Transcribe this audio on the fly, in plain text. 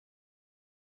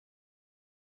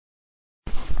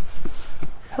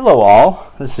Hello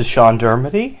all, this is Sean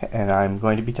Dermody, and I'm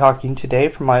going to be talking today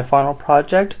for my final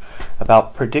project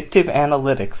about predictive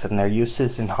analytics and their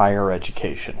uses in higher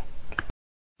education.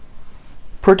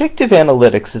 Predictive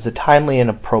analytics is a timely and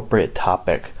appropriate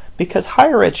topic because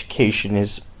higher education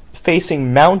is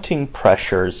facing mounting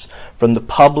pressures from the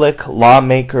public,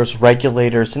 lawmakers,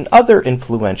 regulators, and other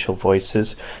influential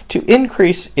voices to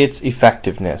increase its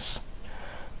effectiveness.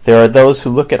 There are those who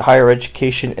look at higher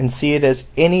education and see it as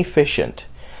inefficient,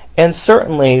 and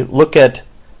certainly look at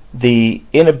the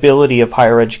inability of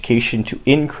higher education to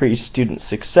increase student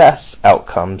success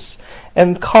outcomes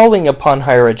and calling upon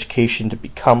higher education to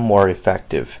become more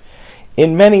effective.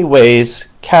 In many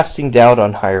ways, casting doubt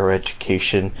on higher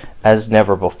education as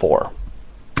never before.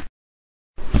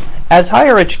 As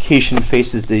higher education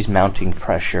faces these mounting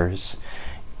pressures,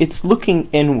 it's looking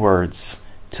inwards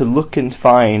to look and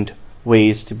find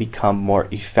ways to become more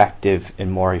effective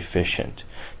and more efficient,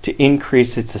 to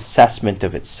increase its assessment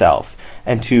of itself,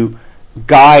 and to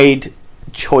guide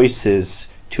choices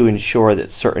to ensure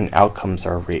that certain outcomes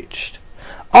are reached.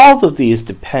 All of these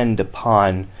depend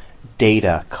upon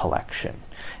data collection.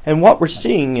 And what we're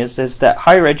seeing is that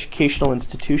higher educational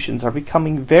institutions are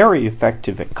becoming very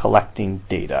effective at collecting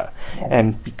data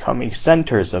and becoming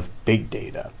centers of big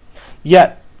data.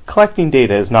 Yet, collecting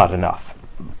data is not enough.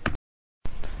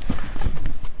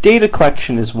 Data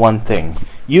collection is one thing.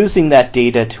 Using that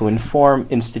data to inform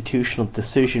institutional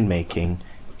decision-making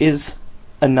is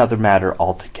another matter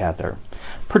altogether.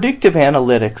 Predictive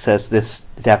analytics, as this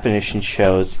definition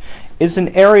shows, is an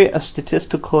area of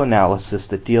statistical analysis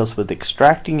that deals with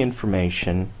extracting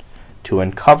information to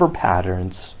uncover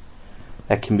patterns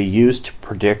that can be used to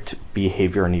predict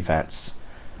behavior and events.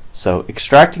 So,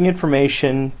 extracting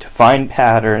information to find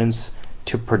patterns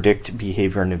to predict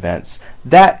behavior and events.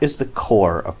 That is the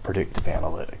core of predictive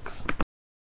analytics.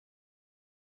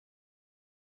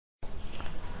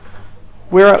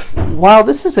 While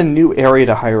this is a new area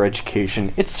to higher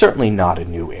education, it's certainly not a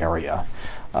new area.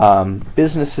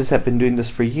 Businesses have been doing this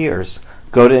for years.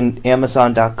 Go to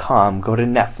Amazon.com, go to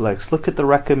Netflix, look at the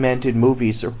recommended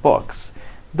movies or books.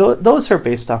 Those are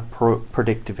based off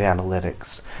predictive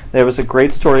analytics. There was a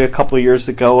great story a couple of years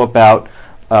ago about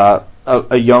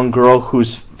a young girl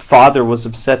whose father was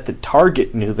upset that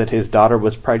Target knew that his daughter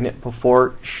was pregnant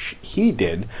before he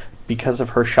did because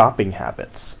of her shopping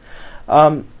habits.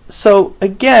 So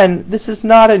again, this is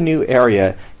not a new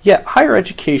area, yet higher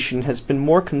education has been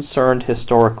more concerned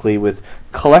historically with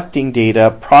collecting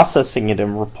data, processing it,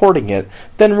 and reporting it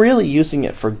than really using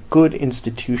it for good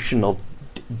institutional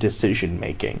decision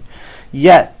making.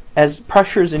 Yet, as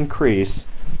pressures increase,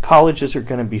 colleges are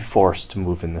going to be forced to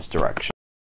move in this direction.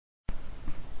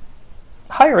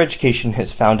 Higher education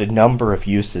has found a number of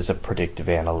uses of predictive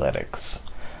analytics.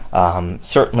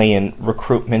 Certainly in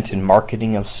recruitment and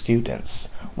marketing of students.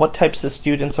 What types of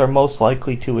students are most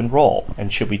likely to enroll,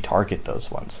 and should we target those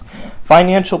ones?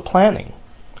 Financial planning.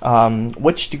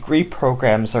 Which degree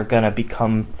programs are going to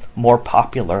become more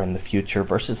popular in the future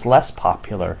versus less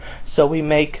popular, so we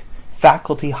make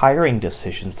faculty hiring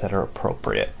decisions that are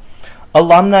appropriate.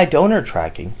 Alumni donor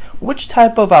tracking. Which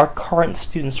type of our current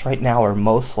students right now are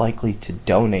most likely to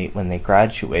donate when they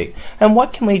graduate? And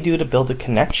what can we do to build a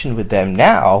connection with them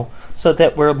now so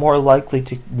that we're more likely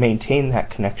to maintain that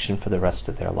connection for the rest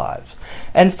of their lives?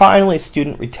 And finally,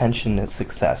 student retention and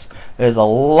success. There's a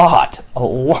lot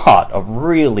of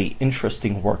really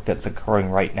interesting work that's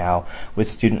occurring right now with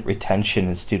student retention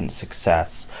and student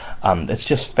success. It's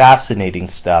just fascinating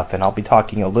stuff, and I'll be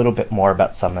talking a little bit more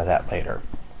about some of that later.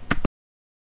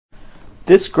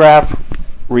 This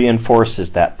graph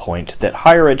reinforces that point that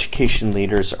higher education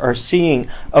leaders are seeing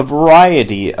a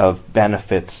variety of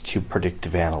benefits to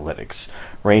predictive analytics,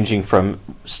 ranging from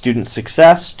student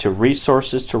success to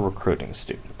resources to recruiting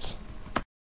students.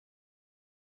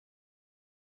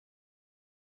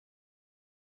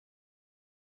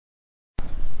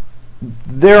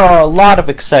 There are a lot of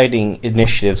exciting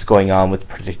initiatives going on with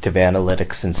predictive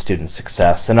analytics and student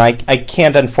success, and I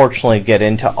can't unfortunately get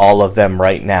into all of them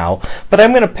right now, but I'm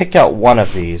going to pick out one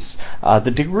of these, the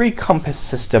Degree Compass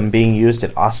system being used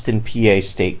at Austin, PA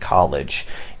State College.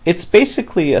 It's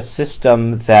basically a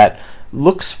system that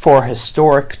looks for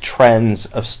historic trends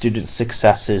of student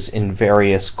successes in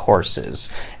various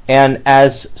courses, and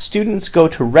as students go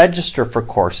to register for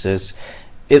courses,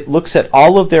 it looks at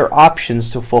all of their options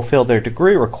to fulfill their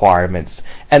degree requirements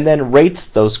and then rates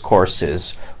those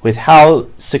courses with how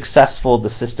successful the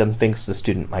system thinks the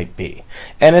student might be.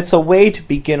 And it's a way to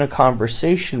begin a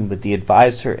conversation with the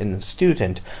advisor and the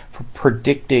student for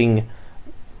predicting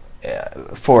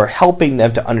for helping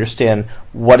them to understand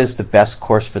what is the best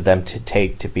course for them to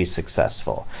take to be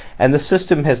successful. And the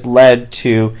system has led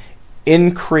to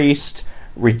increased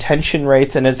retention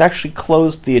rates and has actually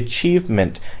closed the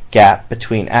achievement gap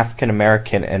between African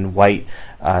American and white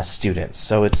students.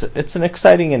 So it's an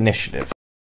exciting initiative.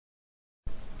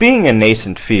 Being a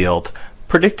nascent field,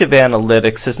 predictive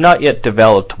analytics has not yet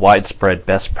developed widespread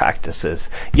best practices.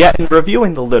 Yet in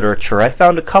reviewing the literature, I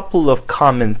found a couple of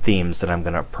common themes that I'm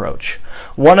going to approach.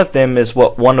 One of them is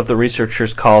what one of the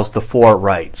researchers calls the 4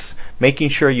 rights, making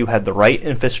sure you have the right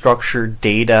infrastructure,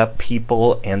 data,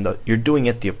 people, and you're doing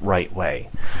it the right way.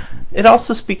 It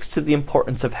also speaks to the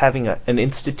importance of having an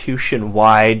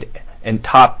institution-wide and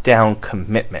top-down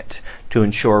commitment to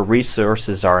ensure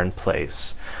resources are in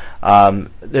place.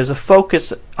 There's a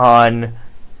focus on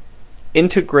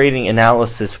integrating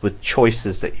analysis with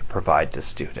choices that you provide to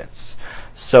students.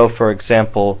 So, for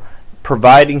example,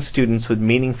 providing students with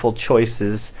meaningful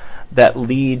choices that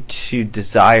lead to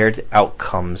desired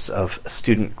outcomes of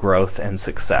student growth and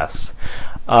success.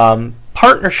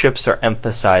 Partnerships are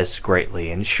emphasized greatly,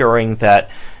 ensuring that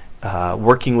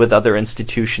working with other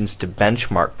institutions to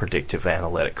benchmark predictive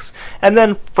analytics. And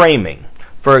then framing.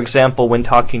 For example, when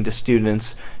talking to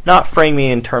students, not framing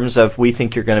in terms of we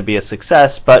think you're going to be a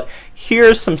success, but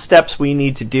here's some steps we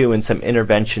need to do and some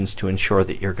interventions to ensure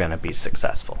that you're going to be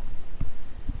successful.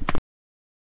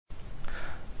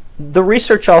 The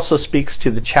research also speaks to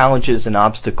the challenges and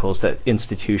obstacles that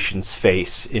institutions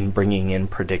face in bringing in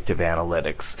predictive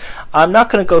analytics. I'm not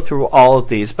going to go through all of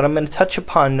these, but I'm going to touch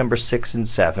upon number 6 and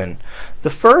 7. The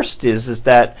first is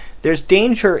that there's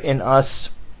danger in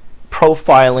us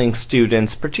profiling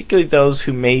students, particularly those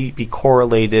who may be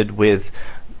correlated with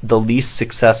the least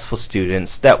successful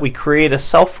students, that we create a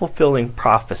self-fulfilling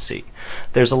prophecy.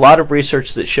 There's a lot of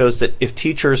research that shows that if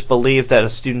teachers believe that a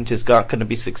student is not going to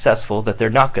be successful, that they're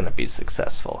not going to be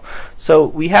successful. So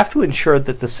we have to ensure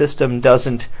that the system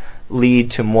doesn't lead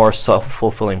to more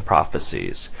self-fulfilling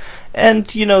prophecies.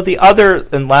 And you know, the other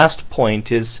and last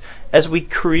point is, as we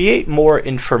create more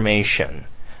information,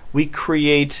 we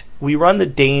run the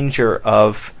danger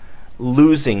of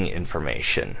losing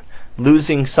information,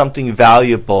 losing something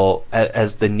valuable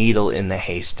as the needle in the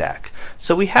haystack.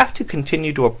 So we have to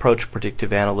continue to approach predictive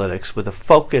analytics with a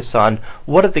focus on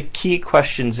what are the key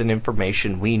questions and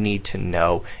information we need to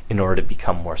know in order to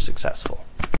become more successful.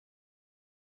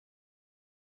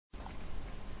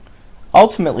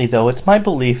 Ultimately, though, it's my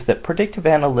belief that predictive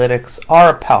analytics are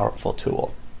a powerful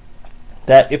tool,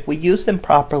 that if we use them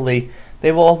properly,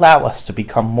 they will allow us to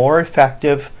become more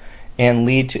effective and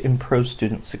lead to improved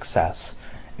student success.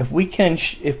 If we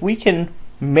can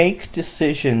make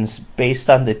decisions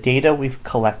based on the data we've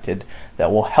collected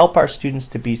that will help our students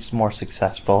to be more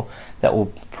successful, that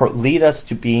will lead us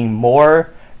to being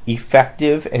more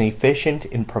effective and efficient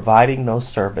in providing those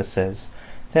services,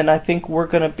 then I think we're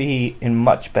going to be in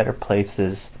much better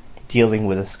places dealing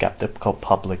with a skeptical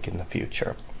public in the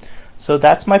future. So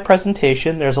that's my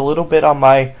presentation. There's a little bit on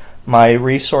my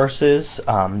resources,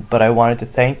 but I wanted to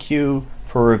thank you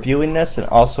for reviewing this and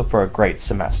also for a great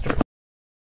semester.